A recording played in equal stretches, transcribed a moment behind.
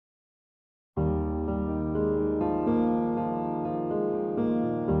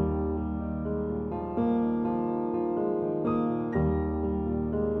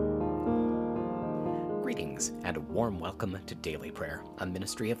Greetings and a warm welcome to Daily Prayer, a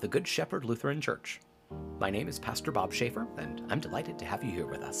ministry of the Good Shepherd Lutheran Church. My name is Pastor Bob Schaefer, and I'm delighted to have you here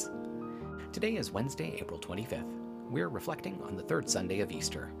with us. Today is Wednesday, April 25th. We're reflecting on the third Sunday of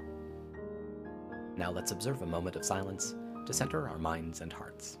Easter. Now let's observe a moment of silence to center our minds and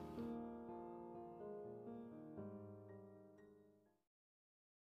hearts.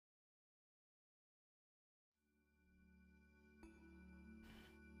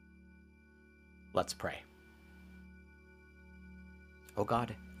 Let's pray. O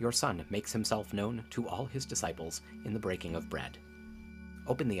God, your Son makes himself known to all his disciples in the breaking of bread.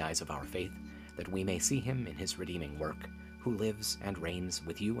 Open the eyes of our faith, that we may see him in his redeeming work, who lives and reigns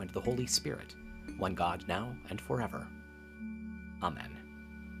with you and the Holy Spirit, one God now and forever. Amen.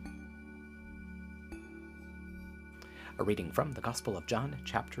 A reading from the Gospel of John,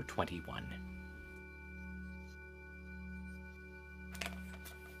 chapter 21.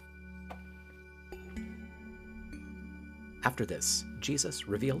 After this, Jesus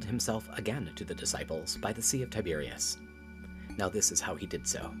revealed himself again to the disciples by the Sea of Tiberias. Now this is how he did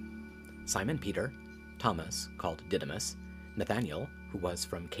so. Simon Peter, Thomas, called Didymus, Nathanael, who was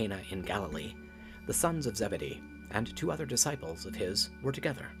from Cana in Galilee, the sons of Zebedee, and two other disciples of his were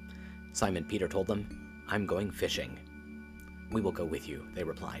together. Simon Peter told them, "I'm going fishing." "We will go with you," they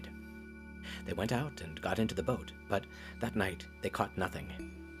replied. They went out and got into the boat, but that night they caught nothing.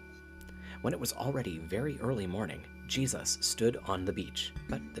 When it was already very early morning, Jesus stood on the beach,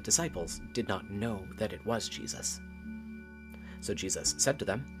 but the disciples did not know that it was Jesus. So Jesus said to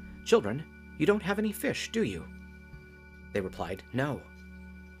them, "Children, you don't have any fish, do you?" They replied, "No."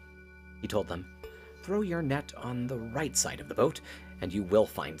 He told them, "Throw your net on the right side of the boat, and you will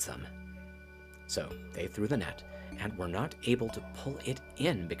find some." So they threw the net, and were not able to pull it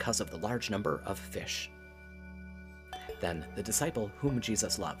in because of the large number of fish. Then the disciple whom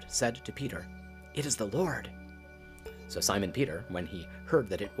Jesus loved said to Peter, "It is the Lord." So Simon Peter, when he heard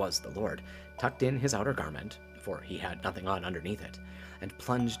that it was the Lord, tucked in his outer garment, for he had nothing on underneath it, and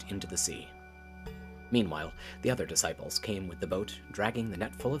plunged into the sea. Meanwhile, the other disciples came with the boat, dragging the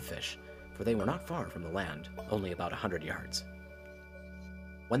net full of fish, for they were not far from the land, only about 100 yards.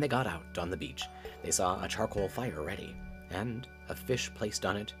 When they got out on the beach, they saw a charcoal fire ready, and a fish placed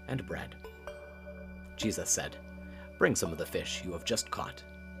on it, and bread. Jesus said, "Bring some of the fish you have just caught."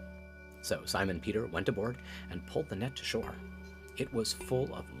 So Simon Peter went aboard and pulled the net to shore. It was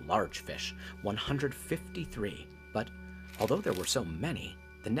full of large fish, 153, but although there were so many,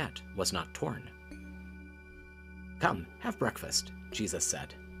 the net was not torn. "Come, have breakfast," Jesus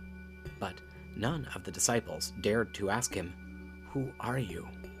said. But none of the disciples dared to ask him, "Who are you?"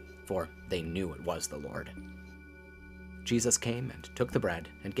 for they knew it was the Lord. Jesus came and took the bread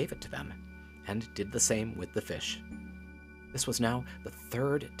and gave it to them, and did the same with the fish. This was now the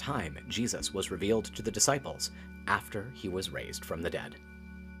third time Jesus was revealed to the disciples after he was raised from the dead.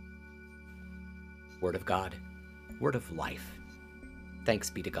 Word of God, word of life. Thanks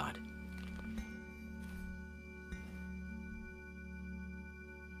be to God.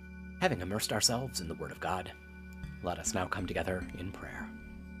 Having immersed ourselves in the Word of God, let us now come together in prayer.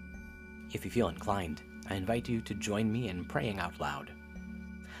 If you feel inclined, I invite you to join me in praying out loud.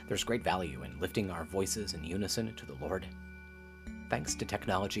 There's great value in lifting our voices in unison to the Lord. Thanks to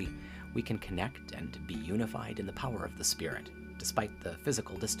technology, we can connect and be unified in the power of the Spirit, despite the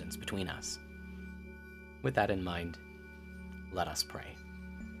physical distance between us. With that in mind, let us pray.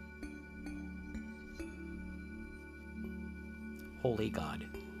 Holy God,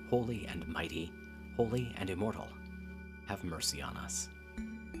 holy and mighty, holy and immortal, have mercy on us.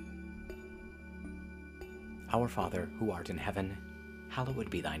 Our Father, who art in heaven, hallowed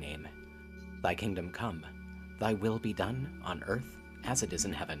be thy name. Thy kingdom come, thy will be done on earth as it is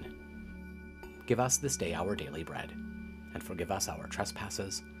in heaven. Give us this day our daily bread, and forgive us our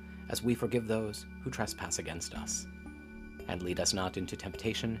trespasses, as we forgive those who trespass against us. And lead us not into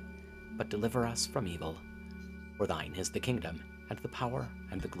temptation, but deliver us from evil. For thine is the kingdom, and the power,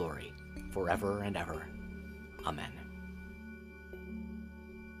 and the glory, forever and ever. Amen.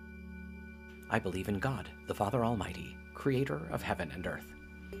 I believe in God, the Father Almighty, creator of heaven and earth.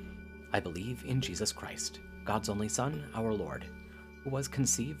 I believe in Jesus Christ, God's only Son, our Lord, who was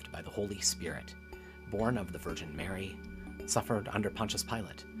conceived by the Holy Spirit, born of the Virgin Mary, suffered under Pontius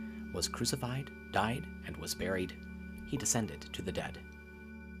Pilate, was crucified, died, and was buried. He descended to the dead.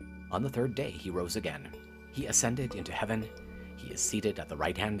 On the third day he rose again. He ascended into heaven. He is seated at the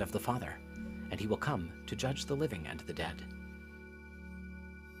right hand of the Father, and he will come to judge the living and the dead.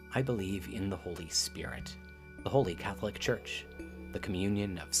 I believe in the Holy Spirit, the Holy Catholic Church, the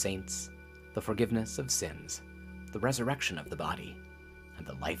communion of saints, the forgiveness of sins, the resurrection of the body, and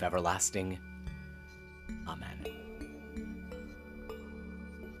the life everlasting. Amen.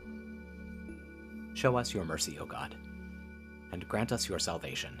 Show us your mercy, O God, and grant us your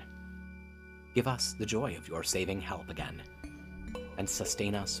salvation. Give us the joy of your saving help again, and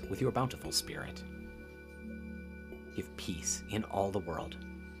sustain us with your bountiful Spirit. Give peace in all the world,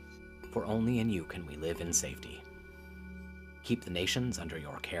 for only in you can we live in safety. Keep the nations under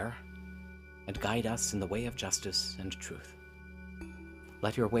your care, and guide us in the way of justice and truth.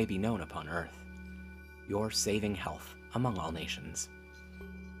 Let your way be known upon earth, your saving health among all nations.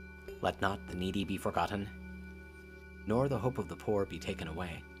 Let not the needy be forgotten, nor the hope of the poor be taken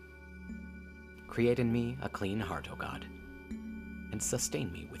away. Create in me a clean heart, O God, and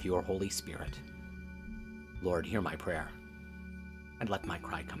sustain me with your Holy Spirit. Lord, hear my prayer, and let my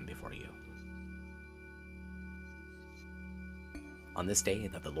cry come before you. On this day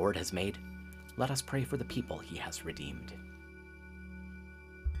that the Lord has made, let us pray for the people he has redeemed.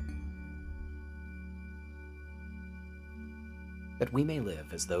 That we may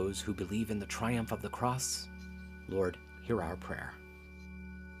live as those who believe in the triumph of the cross, Lord, hear our prayer.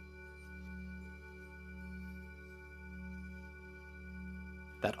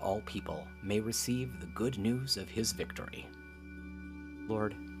 That all people may receive the good news of his victory.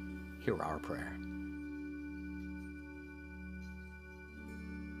 Lord, hear our prayer.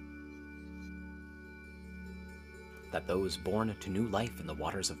 That those born to new life in the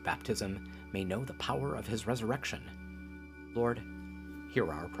waters of baptism may know the power of his resurrection. Lord,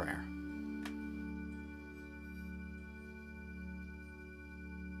 hear our prayer.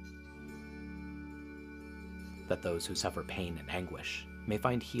 That those who suffer pain and anguish may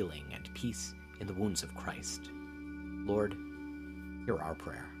find healing and peace in the wounds of Christ. Lord, hear our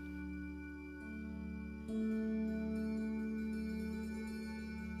prayer.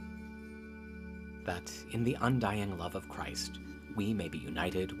 That in the undying love of Christ, we may be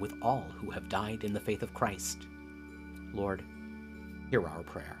united with all who have died in the faith of Christ. Lord, hear our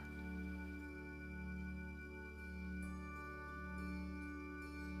prayer.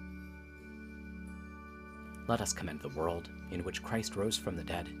 Let us commend the world in which Christ rose from the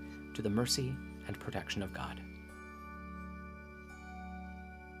dead to the mercy and protection of God.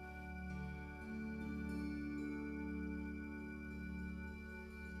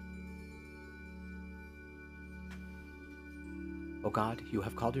 O God, you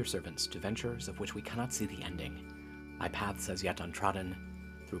have called your servants to ventures of which we cannot see the ending, by paths as yet untrodden,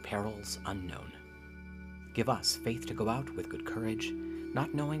 through perils unknown. Give us faith to go out with good courage,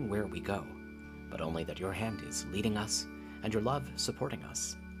 not knowing where we go, but only that your hand is leading us and your love supporting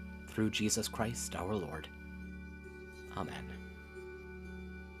us. Through Jesus Christ our Lord. Amen.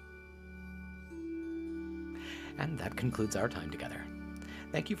 And that concludes our time together.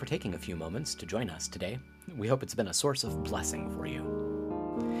 Thank you for taking a few moments to join us today. We hope it's been a source of blessing for you.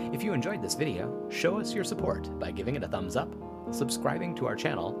 If you enjoyed this video, show us your support by giving it a thumbs up, subscribing to our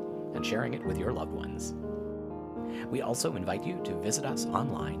channel, and sharing it with your loved ones. We also invite you to visit us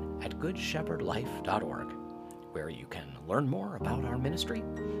online at goodshepherdlife.org, where you can learn more about our ministry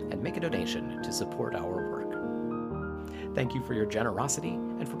and make a donation to support our work. Thank you for your generosity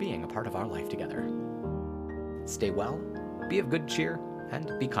and for being a part of our life together. Stay well, be of good cheer,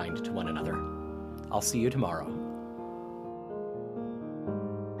 and be kind to one another. I'll see you tomorrow.